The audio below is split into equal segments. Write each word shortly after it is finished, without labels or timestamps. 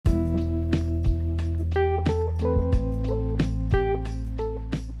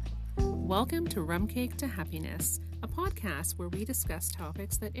Welcome to Rum Cake to Happiness, a podcast where we discuss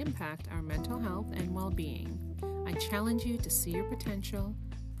topics that impact our mental health and well-being. I challenge you to see your potential,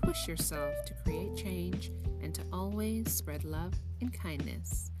 push yourself to create change, and to always spread love and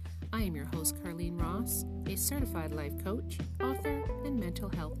kindness. I am your host, Carlene Ross, a certified life coach, author, and mental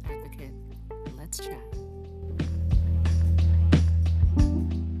health advocate. Let's chat.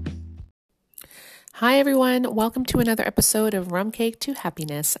 Hi everyone, welcome to another episode of Rum Cake to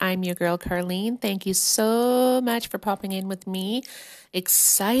Happiness. I'm your girl Carlene. Thank you so much for popping in with me.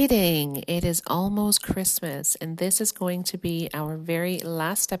 Exciting! It is almost Christmas and this is going to be our very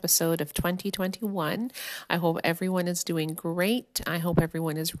last episode of 2021. I hope everyone is doing great. I hope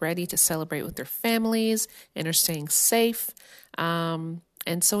everyone is ready to celebrate with their families and are staying safe.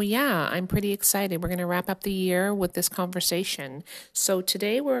 And so, I'm pretty excited. We're going to wrap up the year with this conversation. So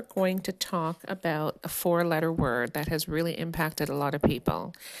today we're going to talk about a 4-letter word that has really impacted a lot of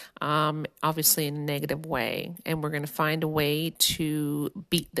people, obviously in a negative way. And we're going to find a way to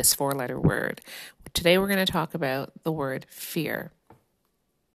beat this 4-letter word. Today we're going to talk about the word fear.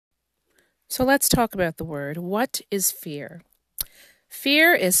 So let's talk about the word. What is fear?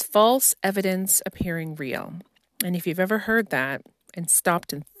 Fear is false evidence appearing real. And if you've ever heard that, and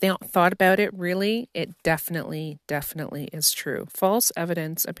stopped and thought about it, really, it definitely is true. False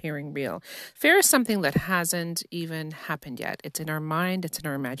evidence appearing real. Fear is something that hasn't even happened yet. It's in our mind, it's in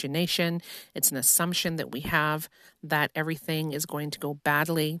our imagination, it's an assumption that we have that everything is going to go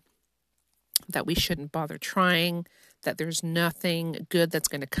badly, that we shouldn't bother trying, that there's nothing good that's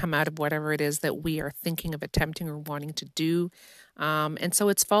going to come out of whatever it is that we are thinking of attempting or wanting to do. And so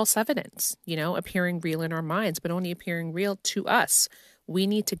it's false evidence, appearing real in our minds, but only appearing real to us. We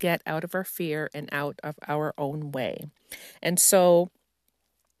need to get out of our fear and out of our own way. And so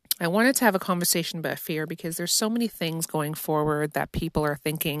I wanted to have a conversation about fear because there's so many things going forward that people are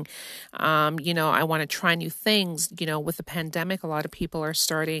thinking, I want to try new things. With the pandemic, a lot of people are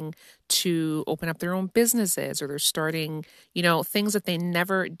starting to open up their own businesses, or they're starting, things that they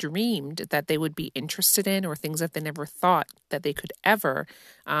never dreamed that they would be interested in, or things that they never thought that they could ever,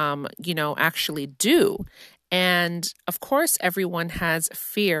 actually do. And of course, everyone has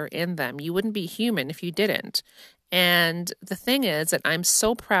fear in them. You wouldn't be human if you didn't. And the thing is that I'm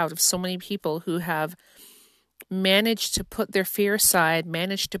so proud of so many people who have managed to put their fear aside,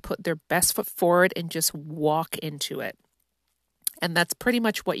 managed to put their best foot forward and just walk into it. And that's pretty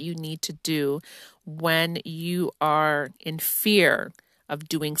much what you need to do when you are in fear of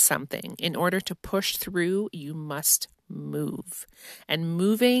doing something. In order to push through, you must move. And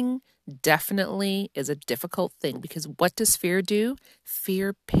moving definitely is a difficult thing because what does fear do?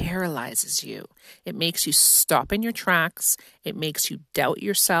 Fear paralyzes you. It makes you stop in your tracks. It makes you doubt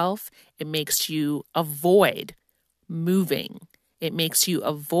yourself. It makes you avoid moving. It makes you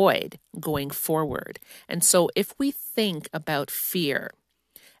avoid going forward. And so if we think about fear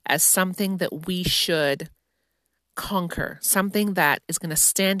as something that we should conquer, something that is going to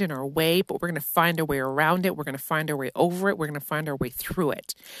stand in our way, but we're going to find our way around it. We're going to find our way over it. We're going to find our way through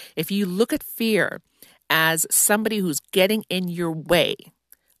it. If you look at fear as somebody who's getting in your way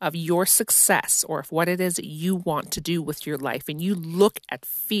of your success or of what it is that you want to do with your life, and you look at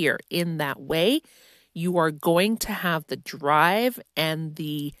fear in that way, you are going to have the drive and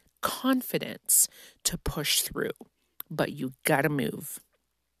the confidence to push through. But you got to move.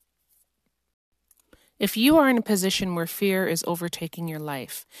 If you are in a position where fear is overtaking your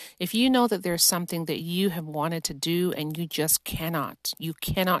life, if you know that there's something that you have wanted to do and you just cannot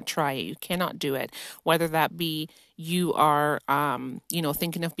try it, you cannot do it, whether that be you are,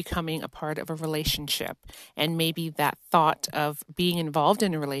 thinking of becoming a part of a relationship, and maybe that thought of being involved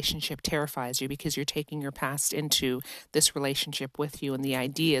in a relationship terrifies you because you're taking your past into this relationship with you and the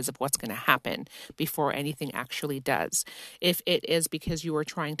ideas of what's going to happen before anything actually does. If it is because you are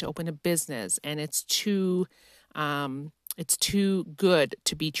trying to open a business and it's too good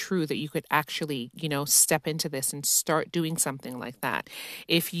to be true that you could actually, step into this and start doing something like that.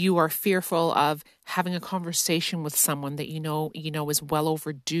 If you are fearful of having a conversation with someone that you know is well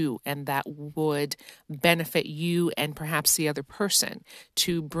overdue and that would benefit you and perhaps the other person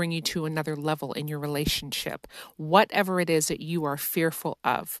to bring you to another level in your relationship, whatever it is that you are fearful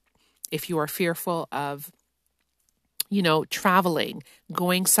of, if you are fearful of traveling,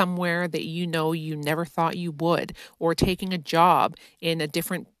 going somewhere that you never thought you would, or taking a job in a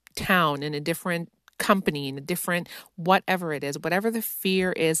different town, in a different company, in a different, whatever it is, whatever the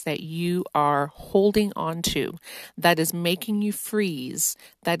fear is that you are holding on to, that is making you freeze,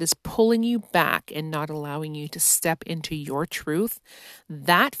 that is pulling you back and not allowing you to step into your truth,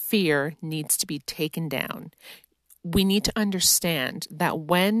 that fear needs to be taken down. we need to understand that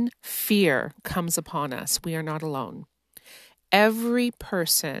when fear comes upon us, we are not alone. Every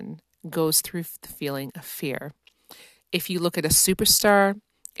person goes through the feeling of fear. If you look at a superstar,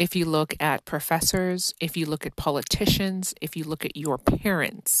 if you look at professors, if you look at politicians, if you look at your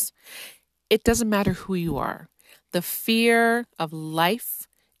parents, it doesn't matter who you are. The fear of life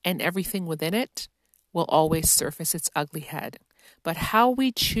and everything within it will always surface its ugly head. But how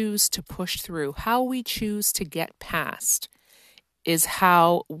we choose to push through, how we choose to get past, is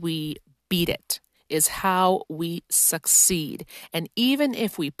how we beat it, is how we succeed. And even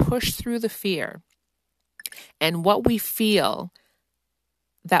if we push through the fear and what we feel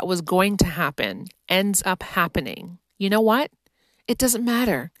that was going to happen ends up happening, you know what? It doesn't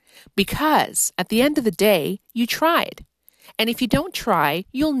matter, because at the end of the day, you tried. And if you don't try,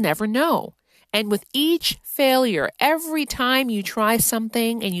 you'll never know. And with each failure, every time you try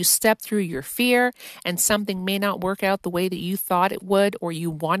something and you step through your fear and something may not work out the way that you thought it would or you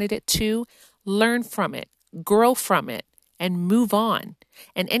wanted it to, learn from it, grow from it, and move on.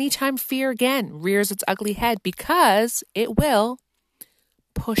 And anytime fear again rears its ugly head, because it will,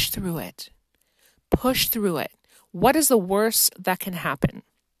 push through it. Push through it. What is the worst that can happen?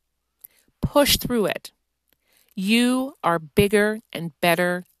 Push through it. You are bigger and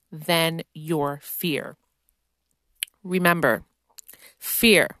better than your fear. Remember,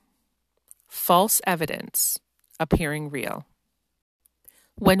 fear, false evidence appearing real.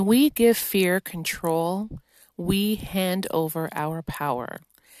 When we give fear control, we hand over our power.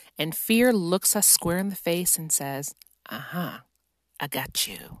 And fear looks us square in the face and says, I got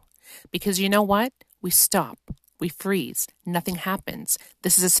you. Because you know what? We stop. We freeze. Nothing happens.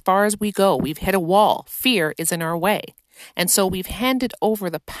 This is as far as we go. We've hit a wall. Fear is in our way. And so we've handed over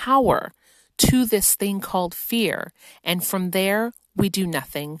the power to this thing called fear. And from there, we do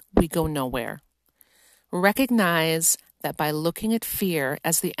nothing. We go nowhere. Recognize that by looking at fear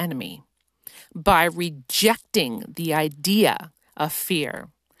as the enemy, by rejecting the idea of fear,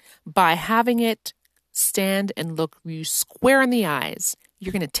 by having it stand and look you square in the eyes,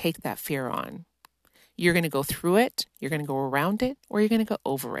 you're going to take that fear on. You're going to go through it, you're going to go around it, or you're going to go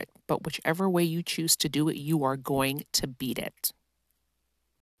over it. But whichever way you choose to do it, you are going to beat it.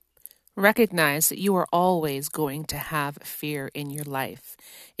 Recognize that you are always going to have fear in your life.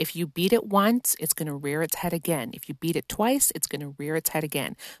 If you beat it once, it's going to rear its head again. If you beat it twice, it's going to rear its head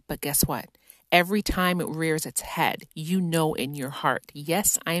again. But guess what? Every time it rears its head, you know in your heart,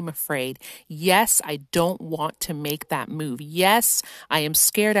 yes, I am afraid. Yes, I don't want to make that move. Yes, I am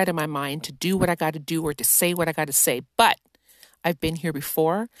scared out of my mind to do what I got to do or to say what I got to say. But I've been here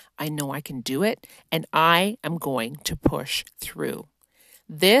before. I know I can do it, and I am going to push through.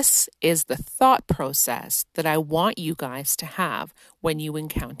 This is the thought process that I want you guys to have when you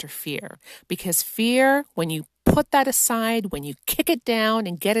encounter fear. Because fear, when you put that aside, when you kick it down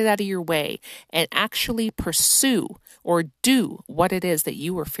and get it out of your way and actually pursue or do what it is that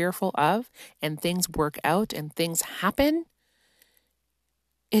you were fearful of, and things work out and things happen,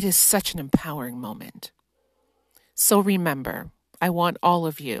 it is such an empowering moment. So remember, I want all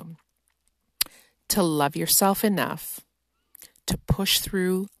of you to love yourself enough to push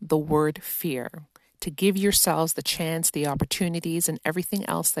through the word fear, to give yourselves the chance, the opportunities, and everything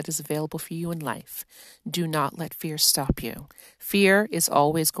else that is available for you in life. Do not let fear stop you. Fear is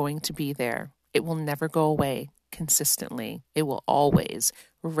always going to be there. It will never go away consistently. It will always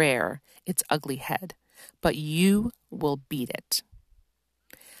rear its ugly head, but you will beat it.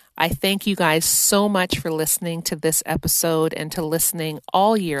 I thank you guys so much for listening to this episode and to listening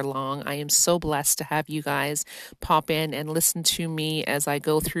all year long. I am so blessed to have you guys pop in and listen to me as I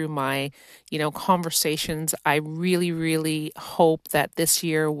go through my, conversations. I really, really hope that this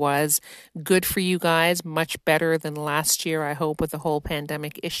year was good for you guys, much better than last year, I hope, with the whole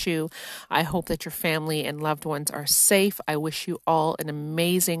pandemic issue. I hope that your family and loved ones are safe. I wish you all an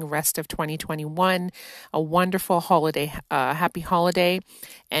amazing rest of 2021, a wonderful holiday, happy holiday.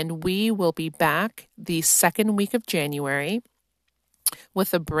 And we will be back the second week of January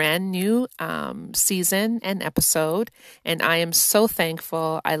with a brand new season and episode. And I am so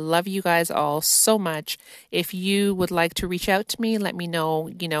thankful. I love you guys all so much. If you would like to reach out to me, let me know,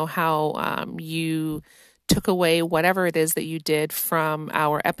 how you took away whatever it is that you did from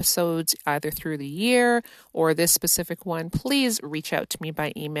our episodes, either through the year or this specific one. Please reach out to me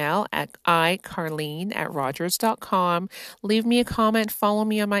by email at iCarlene@rogers.com. Leave me a comment. Follow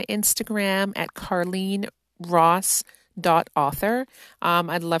me on my Instagram at CarleneRoss.author.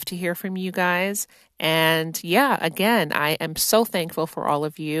 I'd love to hear from you guys. And again, I am so thankful for all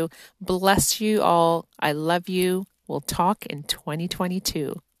of you. Bless you all. I love you. We'll talk in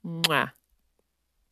 2022. Mwah.